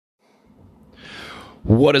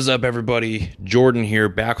What is up, everybody? Jordan here,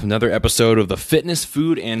 back with another episode of the Fitness,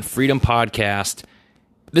 Food, and Freedom Podcast.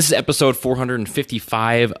 This is episode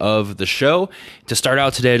 455 of the show. To start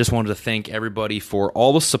out today, I just wanted to thank everybody for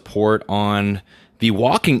all the support on the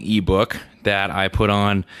walking ebook that I put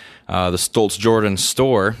on the Stoltz Jordan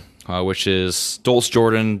store, which is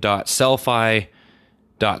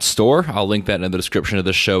stoltzjordan.sellfy.store. I'll link that in the description of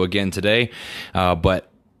the show again today. But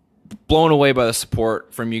blown away by the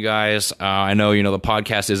support from you guys. I know, the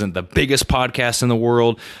podcast isn't the biggest podcast in the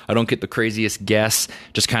world. I don't get the craziest guests.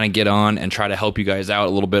 Just kind of get on and try to help you guys out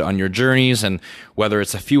a little bit on your journeys. And whether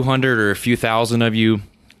it's a few hundred or a few thousand of you,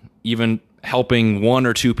 even helping one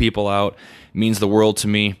or two people out means the world to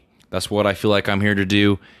me. That's what I feel like I'm here to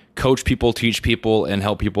do. Coach people, teach people, and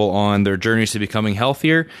help people on their journeys to becoming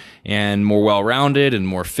healthier and more well-rounded and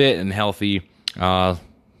more fit and healthy, long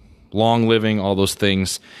living, all those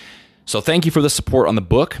things. So thank you for the support on the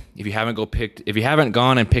book. If you haven't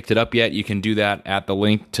gone and picked it up yet, you can do that at the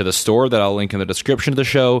link to the store that I'll link in the description of the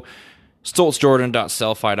show,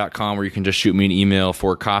 stoltzjordan.sellfy.com, where you can just shoot me an email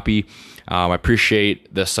for a copy. I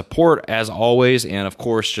appreciate the support as always, and of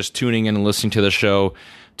course, just tuning in and listening to the show,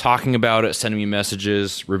 talking about it, sending me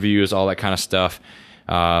messages, reviews, all that kind of stuff.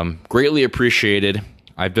 Greatly appreciated.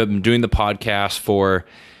 I've been doing the podcast for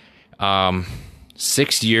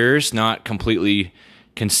 6 years, not completely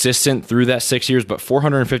consistent through that 6 years, but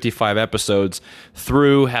 455 episodes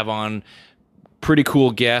through, have on pretty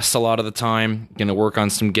cool guests a lot of the time. Going to work on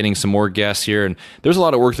getting some more guests here. And there's a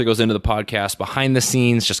lot of work that goes into the podcast behind the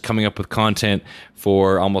scenes, just coming up with content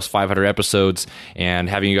for almost 500 episodes, and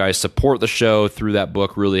having you guys support the show through that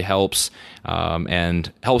book really helps,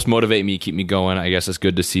 and helps motivate me, keep me going. I guess it's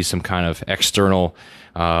good to see some kind of external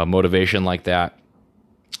motivation like that.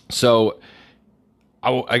 So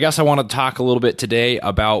I guess I want to talk a little bit today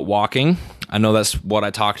about walking. I know that's what I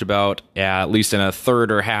talked about at least in a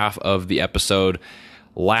third or half of the episode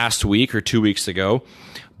last week or 2 weeks ago,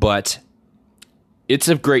 but it's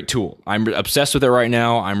a great tool. I'm obsessed with it right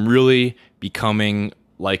now. I'm really becoming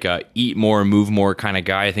like a eat more, move more kind of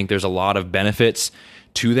guy. I think there's a lot of benefits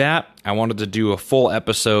to that. I wanted to do a full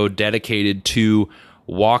episode dedicated to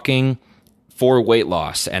walking for weight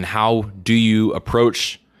loss and how do you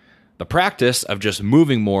approach the practice of just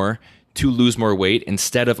moving more to lose more weight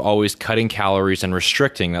instead of always cutting calories and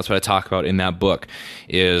restricting. That's what I talk about in that book,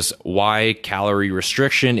 is why calorie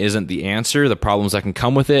restriction isn't the answer, the problems that can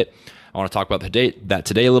come with it. I want to talk about that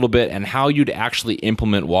today a little bit, and how you'd actually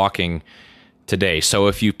implement walking today. So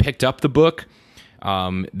if you picked up the book,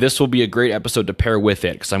 this will be a great episode to pair with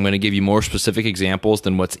it, because I'm going to give you more specific examples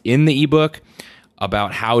than what's in the ebook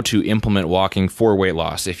about how to implement walking for weight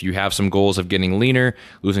loss. If you have some goals of getting leaner,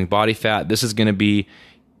 losing body fat, this is going to be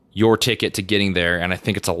your ticket to getting there. And I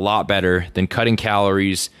think it's a lot better than cutting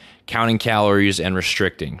calories, counting calories, and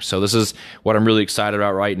restricting. So this is what I'm really excited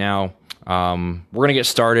about right now. We're going to get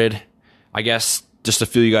started. I guess just to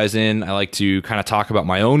fill you guys in, I like to kind of talk about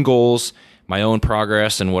my own goals, my own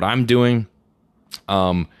progress, and what I'm doing.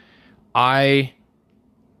 I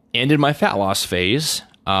ended my fat loss phase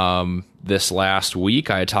this last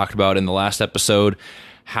week. I had talked about in the last episode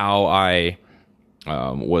how I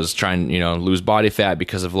was trying, lose body fat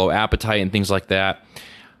because of low appetite and things like that.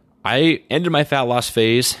 I ended my fat loss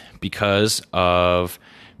phase because of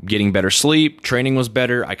getting better sleep. Training was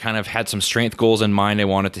better. I kind of had some strength goals in mind I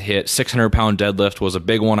wanted to hit. 600-pound deadlift was a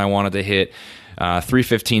big one I wanted to hit.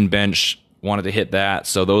 315 bench, wanted to hit that.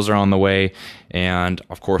 So those are on the way. And,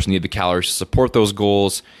 of course, need the calories to support those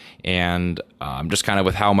goals. And just kind of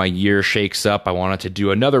with how my year shakes up, I wanted to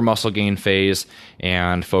do another muscle gain phase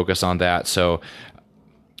and focus on that. So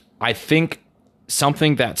I think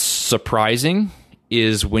something that's surprising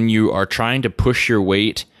is when you are trying to push your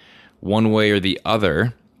weight one way or the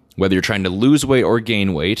other, whether you're trying to lose weight or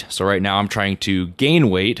gain weight. So right now I'm trying to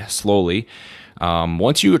gain weight slowly.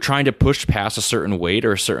 Once you are trying to push past a certain weight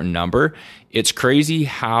or a certain number, it's crazy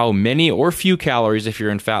how many or few calories, if you're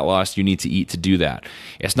in fat loss, you need to eat to do that.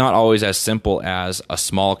 It's not always as simple as a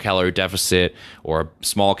small calorie deficit or a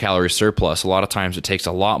small calorie surplus. A lot of times it takes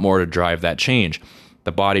a lot more to drive that change.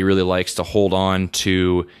 The body really likes to hold on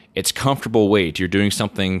to its comfortable weight. You're doing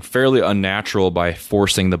something fairly unnatural by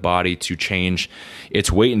forcing the body to change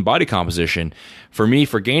its weight and body composition. For me,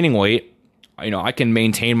 for gaining weight, I can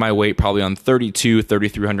maintain my weight probably on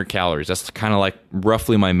 3,300 calories. That's kind of like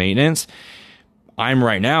roughly my maintenance. I'm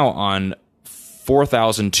right now on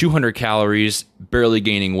 4,200 calories, barely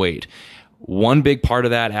gaining weight. One big part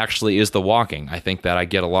of that actually is the walking. I think that I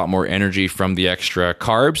get a lot more energy from the extra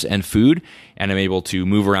carbs and food, and I'm able to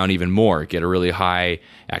move around even more, get a really high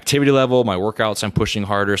activity level. My workouts, I'm pushing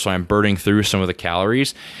harder, so I'm burning through some of the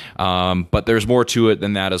calories. But there's more to it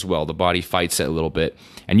than that as well. The body fights it a little bit.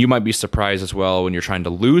 And you might be surprised as well when you're trying to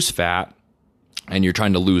lose fat and you're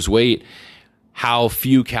trying to lose weight, how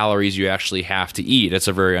few calories you actually have to eat. It's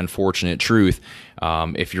a very unfortunate truth.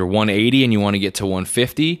 If you're 180 and you want to get to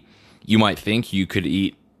 150, you might think you could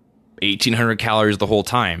eat 1,800 calories the whole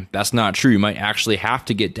time. That's not true. You might actually have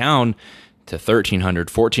to get down to 1,300,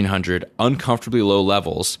 1,400 uncomfortably low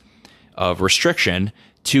levels of restriction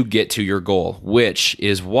to get to your goal, which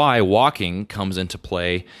is why walking comes into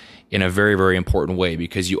play in a very, very important way,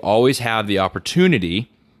 because you always have the opportunity,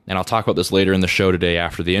 and I'll talk about this later in the show today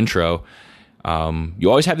after the intro, you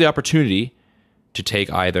always have the opportunity to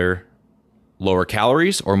take either lower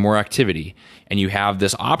calories or more activity. And you have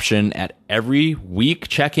this option at every week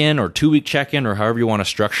check-in or 2-week check-in or however you want to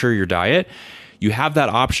structure your diet. You have that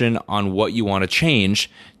option on what you want to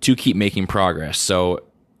change to keep making progress. So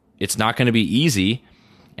it's not going to be easy,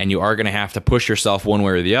 and you are going to have to push yourself one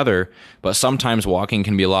way or the other. But sometimes walking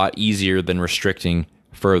can be a lot easier than restricting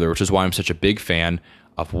further, which is why I'm such a big fan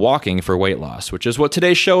of walking for weight loss, which is what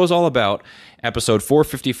today's show is all about. Episode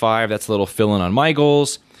 455, that's a little fill-in on my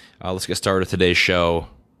goals. Let's get started with today's show.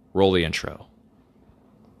 Roll the intro.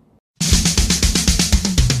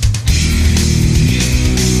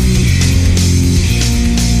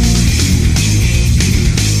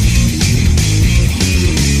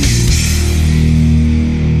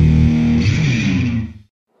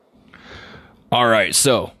 All right,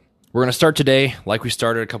 so we're going to start today like we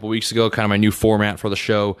started a couple weeks ago, kind of my new format for the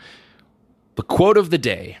show. The quote of the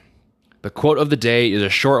day. The quote of the day is a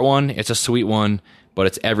short one. It's a sweet one, but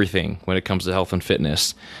it's everything when it comes to health and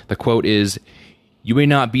fitness. The quote is, "You may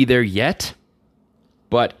not be there yet,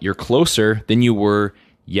 but you're closer than you were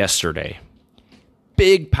yesterday."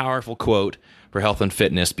 Big, powerful quote for health and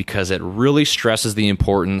fitness because it really stresses the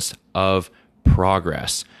importance of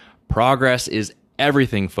progress. Progress is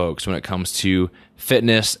everything, folks, when it comes to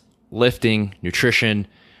fitness, lifting, nutrition,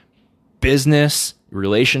 business,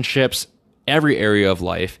 relationships, every area of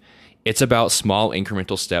life. It's about small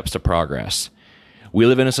incremental steps to progress. We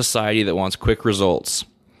live in a society that wants quick results.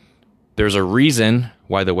 There's a reason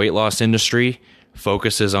why the weight loss industry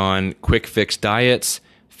focuses on quick fix diets,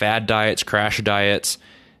 fad diets, crash diets,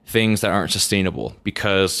 things that aren't sustainable,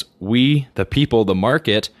 because we, the people, the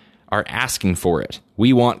market, are asking for it.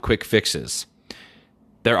 We want quick fixes.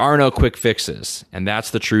 There are no quick fixes, and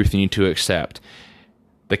that's the truth you need to accept.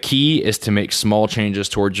 The key is to make small changes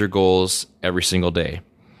towards your goals every single day.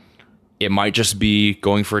 It might just be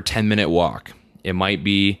going for a 10-minute walk. It might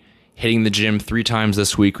be hitting the gym 3 times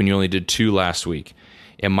this week when you only did 2 last week.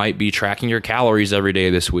 It might be tracking your calories every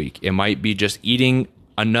day this week. It might be just eating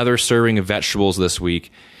another serving of vegetables this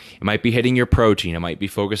week. It might be hitting your protein. It might be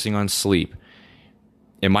focusing on sleep.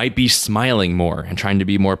 It might be smiling more and trying to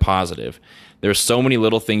be more positive. There's so many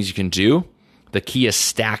little things you can do. The key is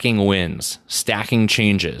stacking wins, stacking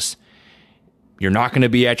changes. You're not going to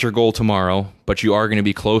be at your goal tomorrow, but you are going to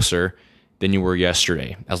be closer than you were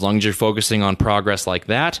yesterday. As long as you're focusing on progress like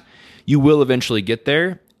that, you will eventually get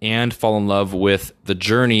there and fall in love with the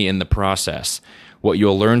journey in the process. What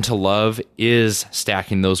you'll learn to love is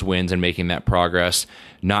stacking those wins and making that progress,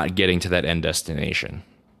 not getting to that end destination.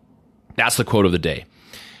 That's the quote of the day.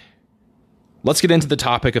 Let's get into the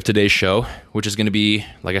topic of today's show, which is going to be,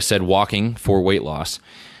 like I said, walking for weight loss.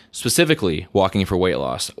 Specifically, walking for weight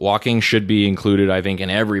loss. Walking should be included, I think, in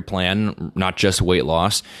every plan, not just weight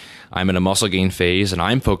loss. I'm in a muscle gain phase, and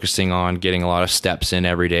I'm focusing on getting a lot of steps in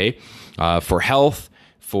every day for health,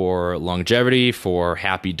 for longevity, for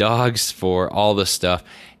happy dogs, for all this stuff.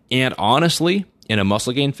 And honestly, in a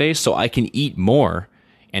muscle gain phase, so I can eat more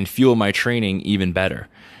and fuel my training even better.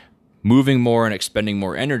 Moving more and expending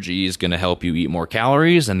more energy is going to help you eat more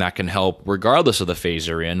calories, and that can help regardless of the phase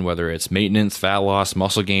you're in, whether it's maintenance, fat loss,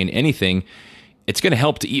 muscle gain, anything. It's going to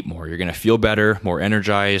help to eat more. You're going to feel better, more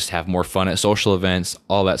energized, have more fun at social events,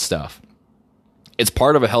 all that stuff. It's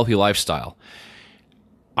part of a healthy lifestyle.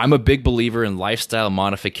 I'm a big believer in lifestyle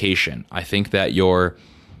modification. I think that your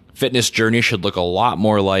fitness journey should look a lot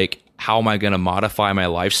more like, how am I going to modify my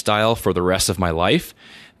lifestyle for the rest of my life,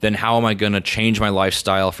 than how am I going to change my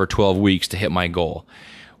lifestyle for 12 weeks to hit my goal.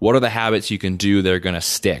 What are the habits you can do that are going to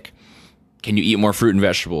stick? Can you eat more fruit and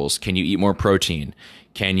vegetables? Can you eat more protein?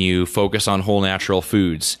 Can you focus on whole natural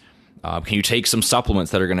foods? Can you take some supplements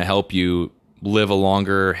that are going to help you live a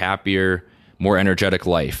longer, happier, more energetic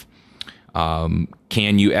life? Can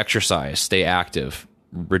you exercise, stay active?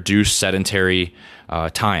 reduce sedentary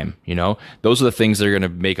time. Those are the things that are going to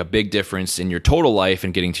make a big difference in your total life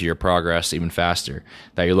and getting to your progress even faster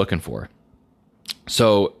that you're looking for.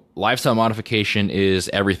 So lifestyle modification is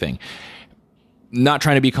everything. Not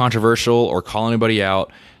trying to be controversial or call anybody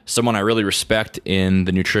out. Someone I really respect in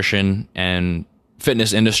the nutrition and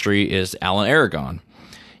fitness industry is Alan Aragon.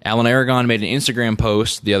 Alan Aragon made an Instagram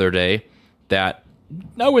post the other day that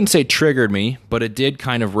I wouldn't say triggered me, but it did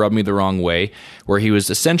kind of rub me the wrong way, where he was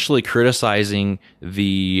essentially criticizing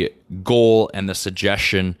the goal and the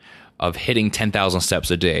suggestion of hitting 10,000 steps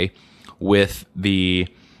a day with the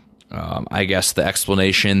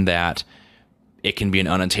explanation that it can be an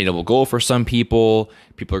unattainable goal for some people.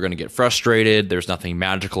 People are going to get frustrated. There's nothing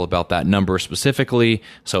magical about that number specifically.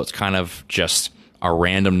 So it's kind of just a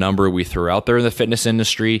random number we threw out there in the fitness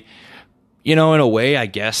industry. In a way, I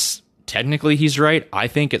guess technically he's right. I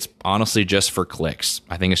think it's honestly just for clicks.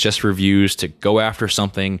 I think it's just for views, to go after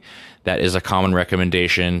something that is a common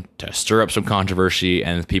recommendation, to stir up some controversy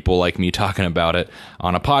and people like me talking about it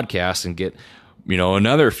on a podcast and get,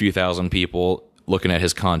 another few thousand people looking at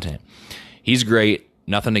his content. He's great.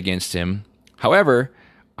 Nothing against him. However,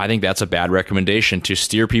 I think that's a bad recommendation to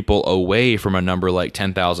steer people away from a number like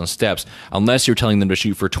 10,000 steps, unless you're telling them to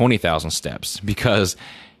shoot for 20,000 steps, because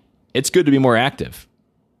it's good to be more active,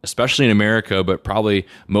 especially in America, but probably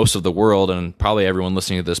most of the world, and probably everyone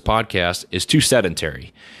listening to this podcast is too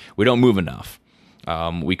sedentary. We don't move enough.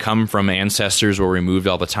 We come from ancestors where we moved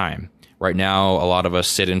all the time. Right now, a lot of us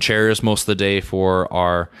sit in chairs most of the day for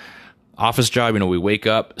our office job. We wake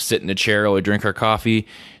up, sit in a chair while we drink our coffee,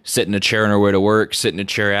 sit in a chair on our way to work, sit in a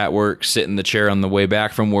chair at work, sit in the chair on the way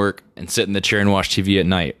back from work, and sit in the chair and watch TV at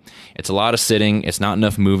night. It's a lot of sitting. It's not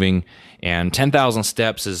enough moving. And 10,000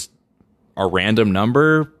 steps is a random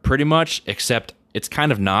number pretty much, except it's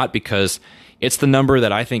kind of not, because it's the number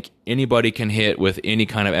that I think anybody can hit with any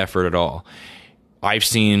kind of effort at all. I've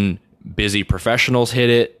seen busy professionals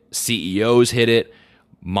hit it, CEOs hit it,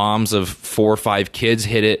 moms of 4 or 5 kids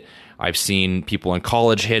hit it. I've seen people in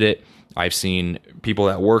college hit it. I've seen people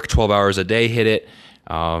that work 12 hours a day hit it.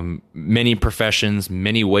 Many professions,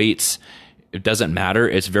 many weights. It doesn't matter.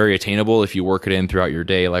 It's very attainable if you work it in throughout your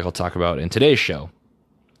day, like I'll talk about in today's show.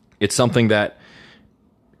 It's something that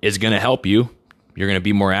is going to help you. You're going to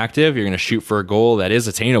be more active. You're going to shoot for a goal that is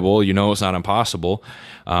attainable. It's not impossible.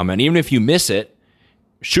 And even if you miss it,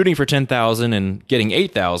 shooting for 10,000 and getting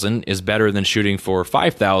 8,000 is better than shooting for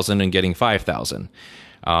 5,000 and getting 5,000.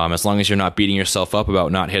 As long as you're not beating yourself up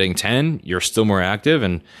about not hitting 10, you're still more active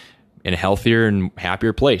and in a healthier and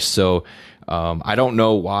happier place. So I don't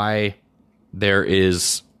know why there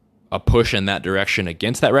is a push in that direction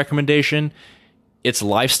against that recommendation. It's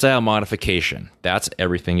lifestyle modification. That's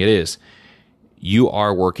everything it is. You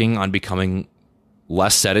are working on becoming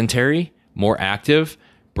less sedentary, more active,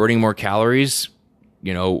 burning more calories,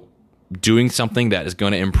 doing something that is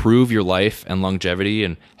going to improve your life and longevity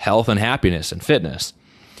and health and happiness and fitness.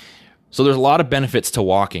 So there's a lot of benefits to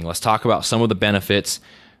walking. Let's talk about some of the benefits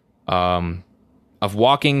of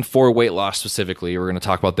walking for weight loss specifically. We're going to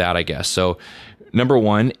talk about that, I guess. So number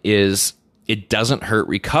one is it doesn't hurt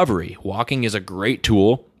recovery. Walking is a great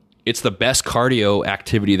tool. It's the best cardio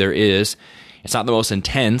activity there is. It's not the most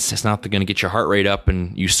intense. It's not going to get your heart rate up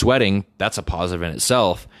and you sweating. That's a positive in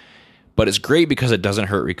itself. But it's great because it doesn't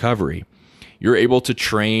hurt recovery. You're able to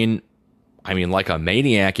train, like a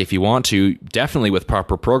maniac if you want to, definitely with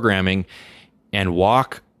proper programming, and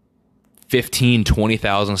walk 15,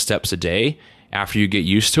 20,000 steps a day after you get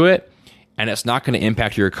used to it. And it's not going to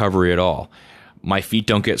impact your recovery at all. My feet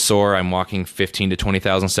don't get sore. I'm walking 15 to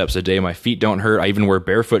 20,000 steps a day. My feet don't hurt. I even wear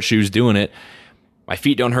barefoot shoes doing it. My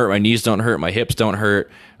feet don't hurt. My knees don't hurt. My hips don't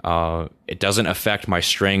hurt. It doesn't affect my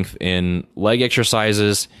strength in leg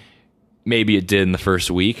exercises. Maybe it did in the first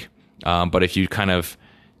week. But if you kind of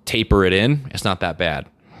taper it in, it's not that bad.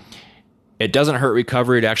 It doesn't hurt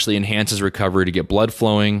recovery. It actually enhances recovery to get blood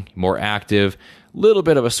flowing, more active, little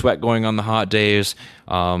bit of a sweat going on the hot days,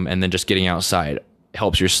 and then just getting outside.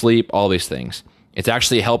 Helps your sleep, all these things. It's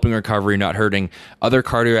actually helping recovery, not hurting. Other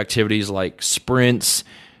cardio activities like sprints,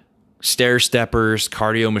 stair steppers,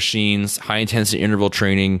 cardio machines, high intensity interval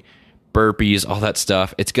training, burpees, all that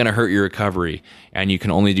stuff, it's going to hurt your recovery. And you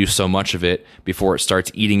can only do so much of it before it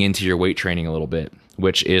starts eating into your weight training a little bit,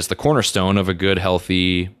 which is the cornerstone of a good,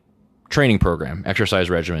 healthy training program, exercise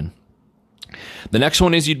regimen. The next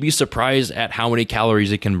one is you'd be surprised at how many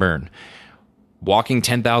calories it can burn. Walking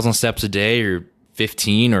 10,000 steps a day or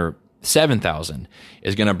 15 or 7,000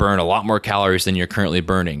 is going to burn a lot more calories than you're currently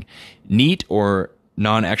burning. NEAT, or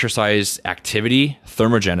non-exercise activity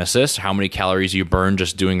thermogenesis, how many calories you burn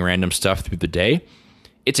just doing random stuff through the day,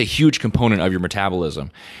 it's a huge component of your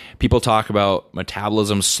metabolism. People talk about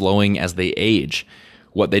metabolism slowing as they age.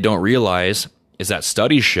 What they don't realize is that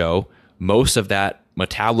studies show most of that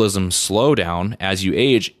metabolism slowdown as you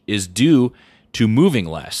age is due to moving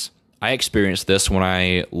less. I experienced this when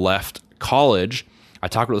I left college. I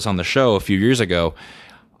talked about this on the show a few years ago.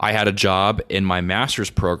 I had a job in my master's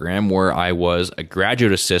program where I was a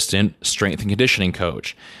graduate assistant strength and conditioning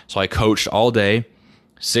coach. So I coached all day,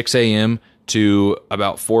 6 a.m. to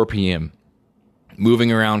about 4 p.m.,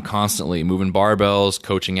 moving around constantly, moving barbells,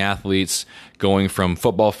 coaching athletes, going from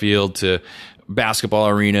football field to basketball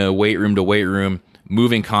arena, weight room to weight room,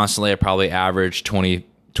 moving constantly. I probably averaged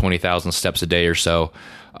 20,000 steps a day or so.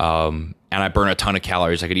 And I burned a ton of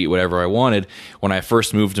calories. I could eat whatever I wanted. When I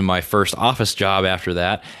first moved to my first office job after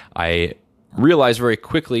that, I realized very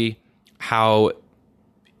quickly how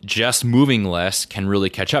just moving less can really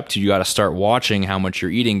catch up to you. You got to start watching how much you're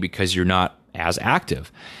eating because you're not as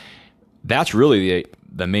active. That's really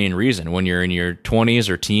the main reason. When you're in your 20s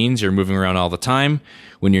or teens, you're moving around all the time.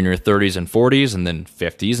 When you're in your 30s and 40s and then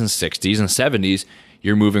 50s and 60s and 70s,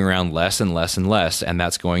 you're moving around less and less and less, and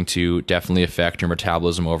that's going to definitely affect your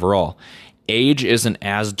metabolism overall. Age isn't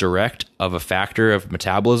as direct of a factor of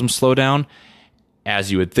metabolism slowdown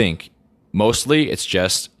as you would think. Mostly, it's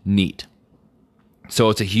just neat. So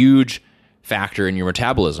it's a huge factor in your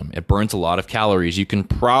metabolism. It burns a lot of calories. You can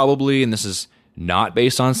probably, and this is not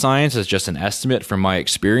based on science, it's just an estimate from my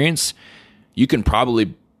experience, you can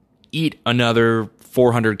probably eat another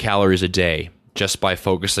 400 calories a day just by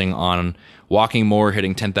focusing on walking more,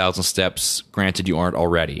 hitting 10,000 steps, granted you aren't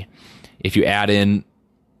already. If you add in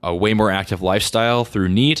a way more active lifestyle through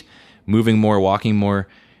NEAT, moving more, walking more,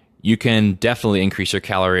 you can definitely increase your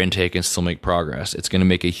calorie intake and still make progress. It's going to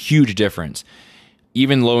make a huge difference.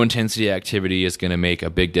 Even low intensity activity is going to make a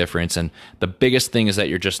big difference. And the biggest thing is that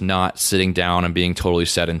you're just not sitting down and being totally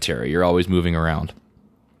sedentary. You're always moving around.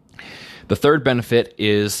 The third benefit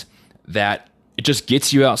is that it just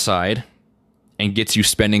gets you outside and gets you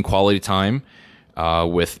spending quality time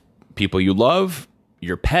with people you love,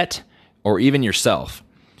 your pet, or even yourself.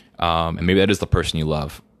 And maybe that is the person you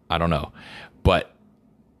love. I don't know. But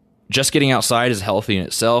just getting outside is healthy in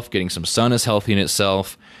itself. Getting some sun is healthy in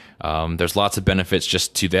itself. There's lots of benefits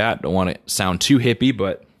just to that. Don't want to sound too hippie,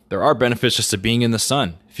 but there are benefits just to being in the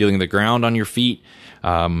sun, feeling the ground on your feet,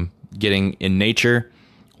 getting in nature,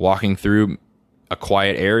 walking through a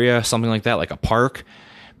quiet area, something like that, like a park.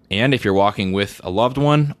 And if you're walking with a loved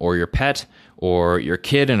one or your pet or your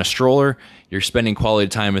kid in a stroller, you're spending quality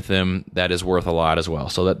time with them that is worth a lot as well.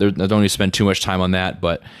 So that I don't need to spend too much time on that,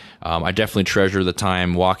 but I definitely treasure the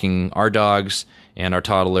time walking our dogs and our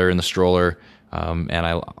toddler in the stroller, and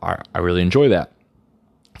I really enjoy that.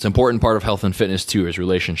 It's an important part of health and fitness too, is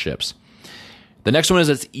relationships. The next one is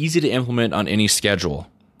it's easy to implement on any schedule.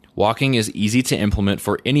 Walking is easy to implement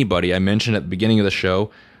for anybody. I mentioned at the beginning of the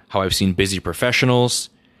show how I've seen busy professionals,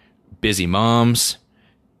 busy moms,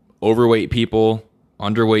 overweight people,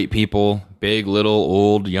 underweight people, big, little,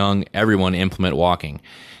 old, young, everyone implement walking.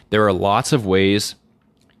 There are lots of ways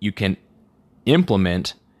you can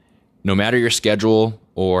implement, no matter your schedule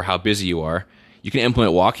or how busy you are. You can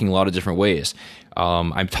implement walking a lot of different ways.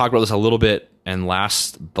 I talked about this a little bit in the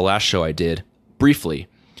last show I did, briefly.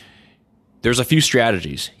 There's a few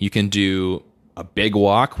strategies. You can do a big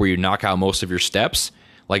walk where you knock out most of your steps.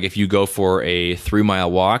 Like if you go for a 3-mile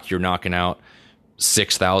walk, you're knocking out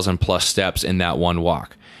 6,000 plus steps in that one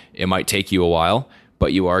walk. It might take you a while,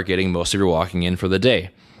 but you are getting most of your walking in for the day.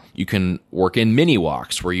 You can work in mini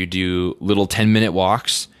walks where you do little 10-minute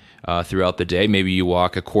walks throughout the day. Maybe you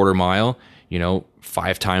walk a quarter mile,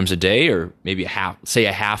 5 times a day, or maybe a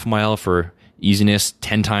half mile for easiness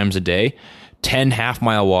 10 times a day. 10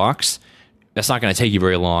 half-mile walks. That's not going to take you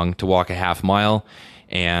very long to walk a half mile,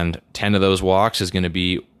 and 10 of those walks is going to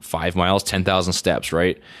be 5 miles, 10,000 steps,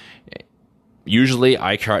 right? Usually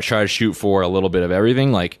I try to shoot for a little bit of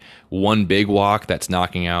everything, like one big walk that's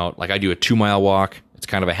knocking out, like I do a 2-mile walk. It's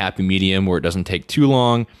kind of a happy medium where it doesn't take too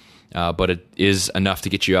long, but it is enough to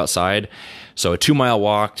get you outside. So a 2-mile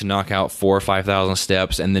walk to knock out 4,000 or 5,000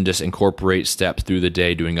 steps, and then just incorporate steps through the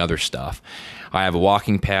day doing other stuff. I have a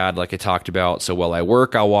walking pad like I talked about. So while I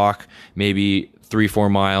work, I'll walk maybe 3-4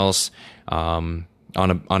 miles on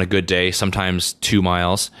a good day, sometimes 2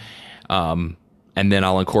 miles. And then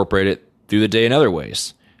I'll incorporate it through the day in other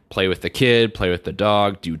ways. Play with the kid, play with the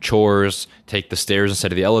dog, do chores, take the stairs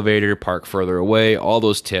instead of the elevator, park further away, all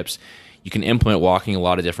those tips. You can implement walking a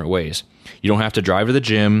lot of different ways. You don't have to drive to the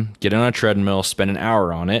gym, get on a treadmill, spend an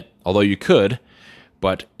hour on it, although you could,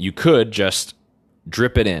 but you could just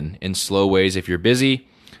drip it in slow ways if you're busy.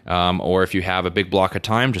 or if you have a big block of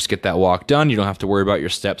time, just get that walk done. You don't have to worry about your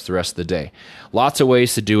steps the rest of the day. Lots of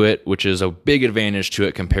ways to do it, which is a big advantage to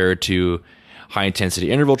it compared to high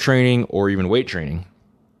intensity interval training or even weight training.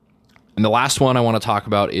 And the last one I want to talk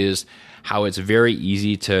about is how it's very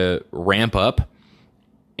easy to ramp up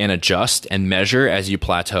and adjust and measure as you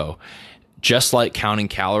plateau. Just like counting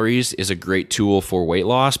calories is a great tool for weight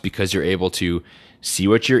loss because you're able to see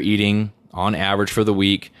what you're eating on average for the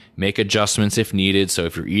week, make adjustments if needed. So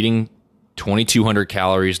if you're eating 2,200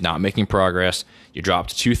 calories, not making progress, you drop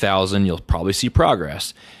to 2,000, you'll probably see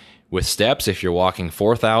progress. With steps, if you're walking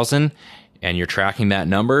 4,000 and you're tracking that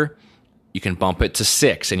number, you can bump it to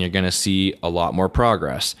 6 and you're going to see a lot more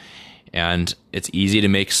progress. And it's easy to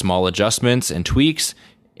make small adjustments and tweaks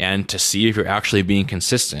and to see if you're actually being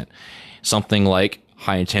consistent. Something like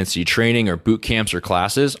high intensity training or boot camps or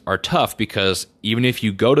classes are tough because even if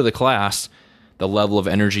you go to the class, the level of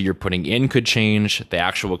energy you're putting in could change. The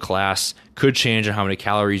actual class could change on how many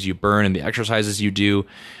calories you burn and the exercises you do.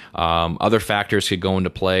 Other factors could go into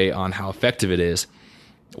play on how effective it is.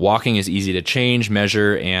 Walking is easy to change,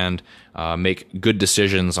 measure, and make good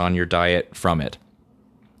decisions on your diet from it.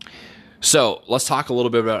 So let's talk a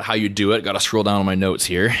little bit about how you do it. Got to scroll down on my notes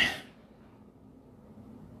here.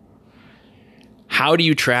 How do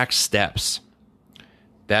you track steps?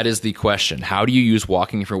 That is the question. How do you use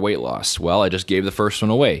walking for weight loss? Well, I just gave the first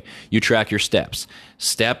one away. You track your steps.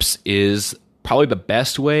 Steps is probably the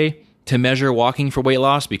best way to measure walking for weight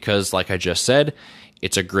loss because, like I just said,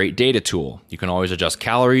 it's a great data tool. You can always adjust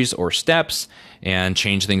calories or steps and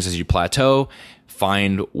change things as you plateau.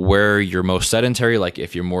 Find where you're most sedentary, like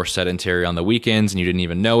if you're more sedentary on the weekends and you didn't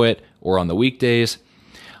even know it, or on the weekdays.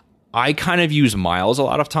 I kind of use miles a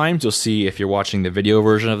lot of times. You'll see if you're watching the video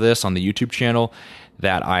version of this on the YouTube channel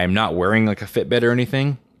that I'm not wearing like a Fitbit or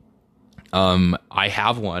anything. I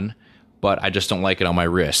have one, but I just don't like it on my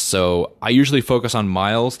wrist. So I usually focus on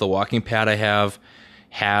miles. The walking pad I have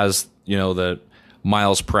has, the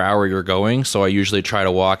miles per hour you're going. So I usually try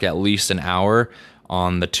to walk at least an hour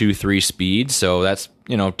on the 2-3 speed. So that's,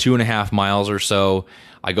 2.5 miles or so.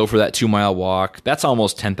 I go for that 2-mile walk. That's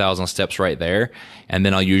almost 10,000 steps right there. And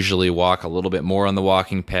then I'll usually walk a little bit more on the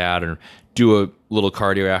walking pad or do a little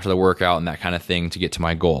cardio after the workout and that kind of thing to get to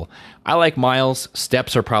my goal. I like miles.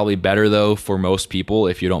 Steps are probably better though for most people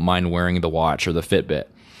if you don't mind wearing the watch or the Fitbit.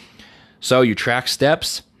 So you track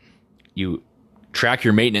steps, you track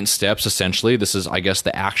your maintenance steps essentially. This is, I guess,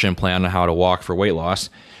 the action plan on how to walk for weight loss.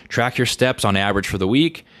 Track your steps on average for the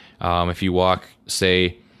week. If you walk,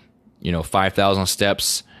 say, 5,000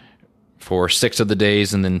 steps for 6 of the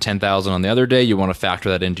days and then 10,000 on the other day, you want to factor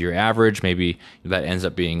that into your average. Maybe that ends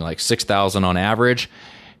up being like 6,000 on average.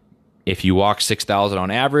 If you walk 6,000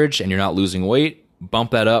 on average and you're not losing weight,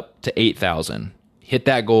 bump that up to 8,000. Hit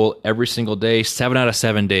that goal every single day. 7 out of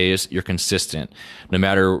 7 days, you're consistent. No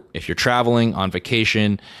matter if you're traveling, on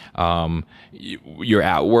vacation, you're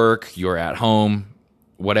at work, you're at home,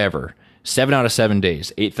 whatever. 7 out of 7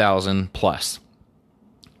 days, 8,000 plus.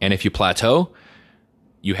 And if you plateau,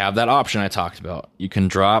 you have that option I talked about. You can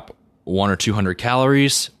drop 100 or 200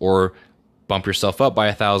 calories or bump yourself up by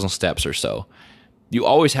 1,000 steps or so. You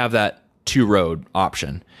always have that 2-road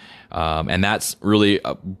option. And that's really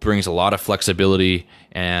brings a lot of flexibility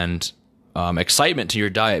and excitement to your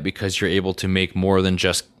diet because you're able to make more than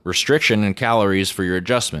just restriction in calories for your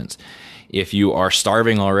adjustments. If you are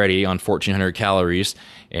starving already on 1,400 calories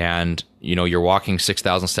and you're walking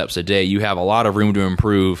 6,000 steps a day, you have a lot of room to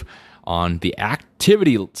improve on the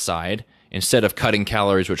activity side instead of cutting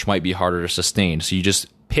calories, which might be harder to sustain. So you just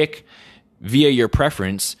pick via your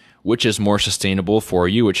preference which is more sustainable for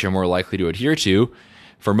you, which you're more likely to adhere to.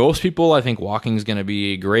 For most people, I think walking is going to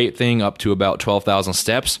be a great thing up to about 12,000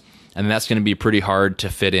 steps, and that's going to be pretty hard to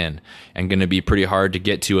fit in and going to be pretty hard to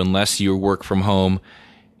get to unless you work from home,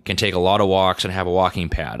 can take a lot of walks and have a walking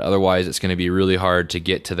pad. Otherwise, it's going to be really hard to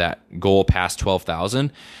get to that goal past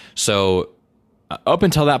 12,000. So up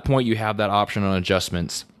until that point, you have that option on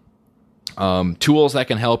adjustments. Tools that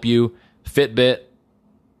can help you, Fitbit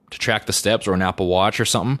to track the steps or an Apple Watch or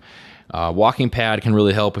something. Walking pad can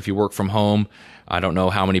really help if you work from home. I don't know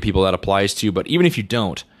how many people that applies to, but even if you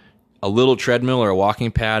don't, a little treadmill or a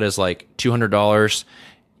walking pad is like $200.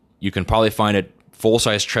 You can probably find a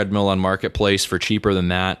full-size treadmill on Marketplace for cheaper than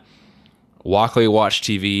that. Walk while you watch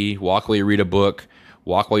TV, walk while you read a book,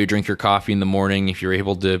 walk while you drink your coffee in the morning if you're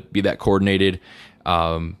able to be that coordinated.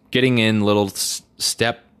 Getting in little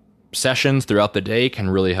step sessions throughout the day can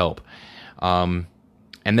really help. And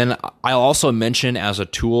then I'll also mention as a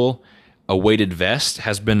tool, a weighted vest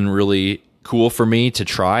has been really cool for me to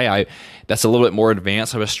try. That's a little bit more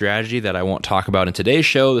advanced of a strategy that I won't talk about in today's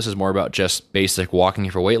show. This is more about just basic walking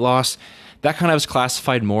for weight loss. That kind of is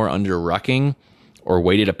classified more under rucking or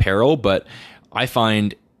weighted apparel, but I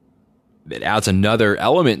find it adds another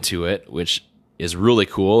element to it, which is really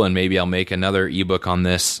cool, and maybe I'll make another ebook on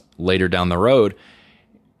this later down the road.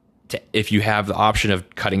 If you have the option of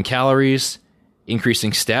cutting calories,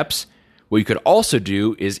 increasing steps, what you could also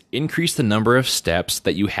do is increase the number of steps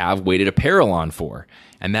that you have weighted apparel on for.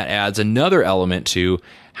 And that adds another element to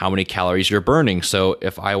how many calories you're burning. So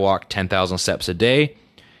if I walk 10,000 steps a day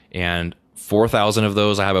and 4,000 of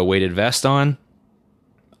those I have a weighted vest on,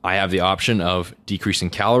 I have the option of decreasing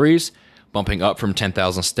calories, bumping up from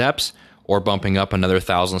 10,000 steps, or bumping up another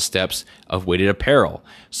 1,000 steps of weighted apparel.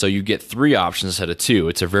 So you get 3 options instead of 2.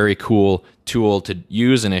 It's a very cool tool to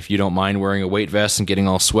use, and if you don't mind wearing a weight vest and getting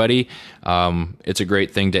all sweaty, it's a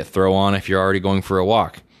great thing to throw on if you're already going for a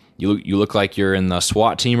walk. You look like you're in the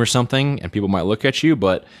SWAT team or something, and people might look at you,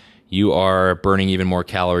 but you are burning even more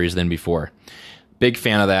calories than before. Big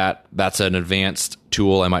fan of that. That's an advanced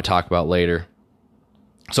tool I might talk about later.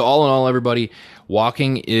 So all in all, everybody,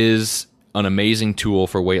 walking is an amazing tool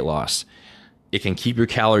for weight loss. It can keep your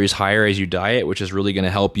calories higher as you diet, which is really going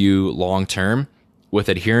to help you long term with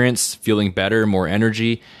adherence, feeling better, more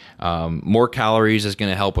energy. More calories is going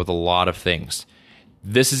to help with a lot of things.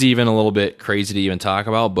 This is even a little bit crazy to even talk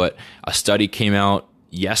about, but a study came out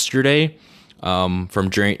yesterday from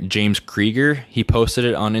James Krieger. He posted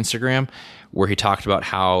it on Instagram where he talked about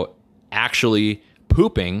how actually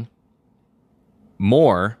pooping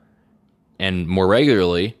more and more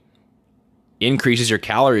regularly increases your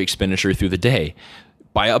calorie expenditure through the day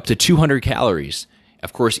by up to 200 calories.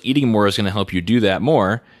 Of course, eating more is going to help you do that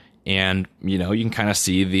more. And, you can kind of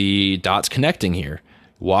see the dots connecting here.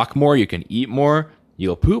 Walk more, you can eat more,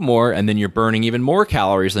 you'll poop more, and then you're burning even more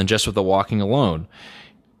calories than just with the walking alone.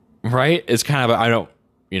 Right? It's kind of, I don't,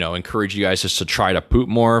 encourage you guys just to try to poop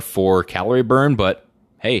more for calorie burn, but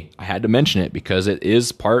hey, I had to mention it because it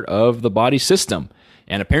is part of the body system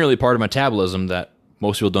and apparently part of metabolism that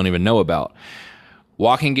most people don't even know about.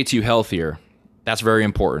 Walking gets you healthier. That's very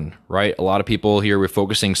important, right? A lot of people here, we're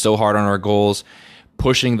focusing so hard on our goals,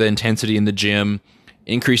 pushing the intensity in the gym,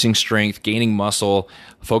 increasing strength, gaining muscle,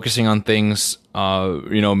 focusing on things,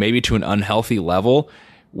 maybe to an unhealthy level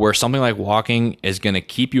where something like walking is going to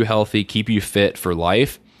keep you healthy, keep you fit for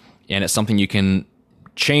life. And it's something you can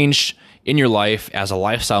change in your life as a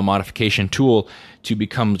lifestyle modification tool to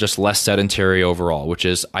become just less sedentary overall, which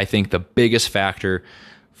is, I think, the biggest factor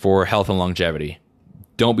for health and longevity.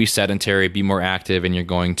 Don't be sedentary, be more active, and you're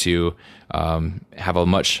going to have a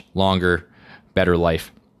much longer, better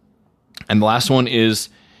life. And the last one is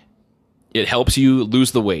it helps you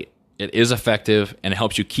lose the weight. It is effective, and it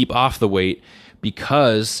helps you keep off the weight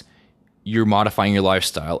because you're modifying your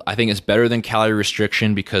lifestyle. I think it's better than calorie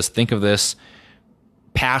restriction because think of this,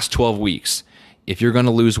 past 12 weeks, if you're going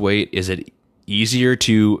to lose weight, is it easier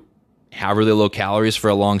to have really low calories for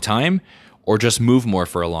a long time or just move more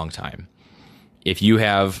for a long time? If you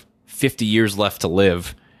have 50 years left to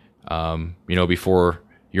live, before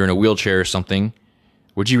you're in a wheelchair or something,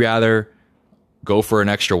 would you rather go for an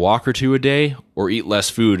extra walk or 2 a day or eat less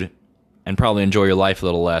food and probably enjoy your life a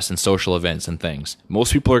little less and social events and things?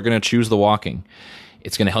 Most people are going to choose the walking.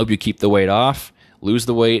 It's going to help you keep the weight off, lose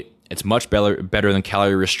the weight. It's much better than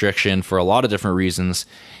calorie restriction for a lot of different reasons.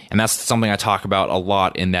 And that's something I talk about a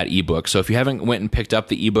lot in that ebook. So if you haven't went and picked up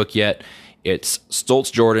the ebook yet, it's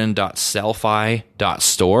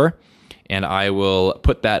stoltzjordan.sellfy.store. And I will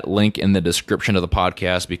put that link in the description of the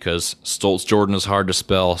podcast because Stoltz Jordan is hard to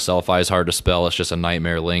spell. Sellfy is hard to spell. It's just a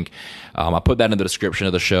nightmare link. I'll put that in the description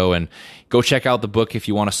of the show. And go check out the book if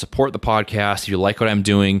you want to support the podcast, if you like what I'm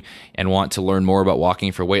doing and want to learn more about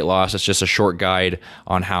walking for weight loss. It's just a short guide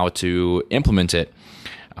on how to implement it.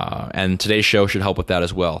 And today's show should help with that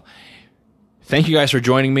as well. Thank you guys for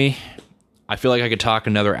joining me. I feel like I could talk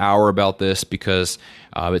another hour about this because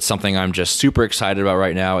it's something I'm just super excited about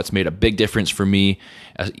right now. It's made a big difference for me,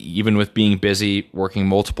 even with being busy, working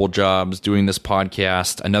multiple jobs, doing this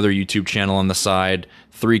podcast, another YouTube channel on the side,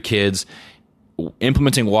 3 kids.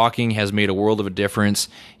 Implementing walking has made a world of a difference,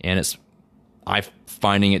 and I'm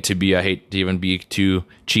finding it to be, I hate to even be too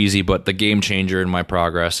cheesy, but the game changer in my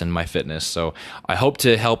progress and my fitness. So I hope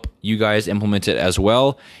to help you guys implement it as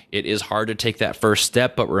well. It is hard to take that first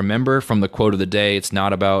step, but remember from the quote of the day, it's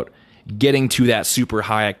not about getting to that super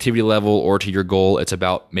high activity level or to your goal. It's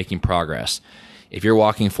about making progress. If you're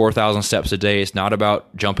walking 4,000 steps a day, it's not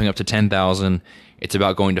about jumping up to 10,000. It's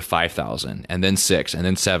about going to 5,000 and then 6 and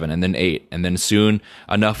then 7 and then 8. And then soon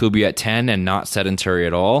enough you'll be at 10 and not sedentary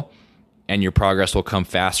at all. and your progress will come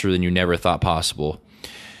faster than you never thought possible.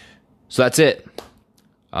 So that's it.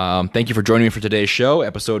 Thank you for joining me for today's show,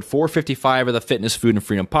 episode 455 of the Fitness, Food, and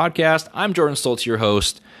Freedom Podcast. I'm Jordan Stoltz, your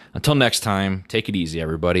host. Until next time, take it easy,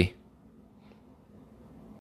 everybody.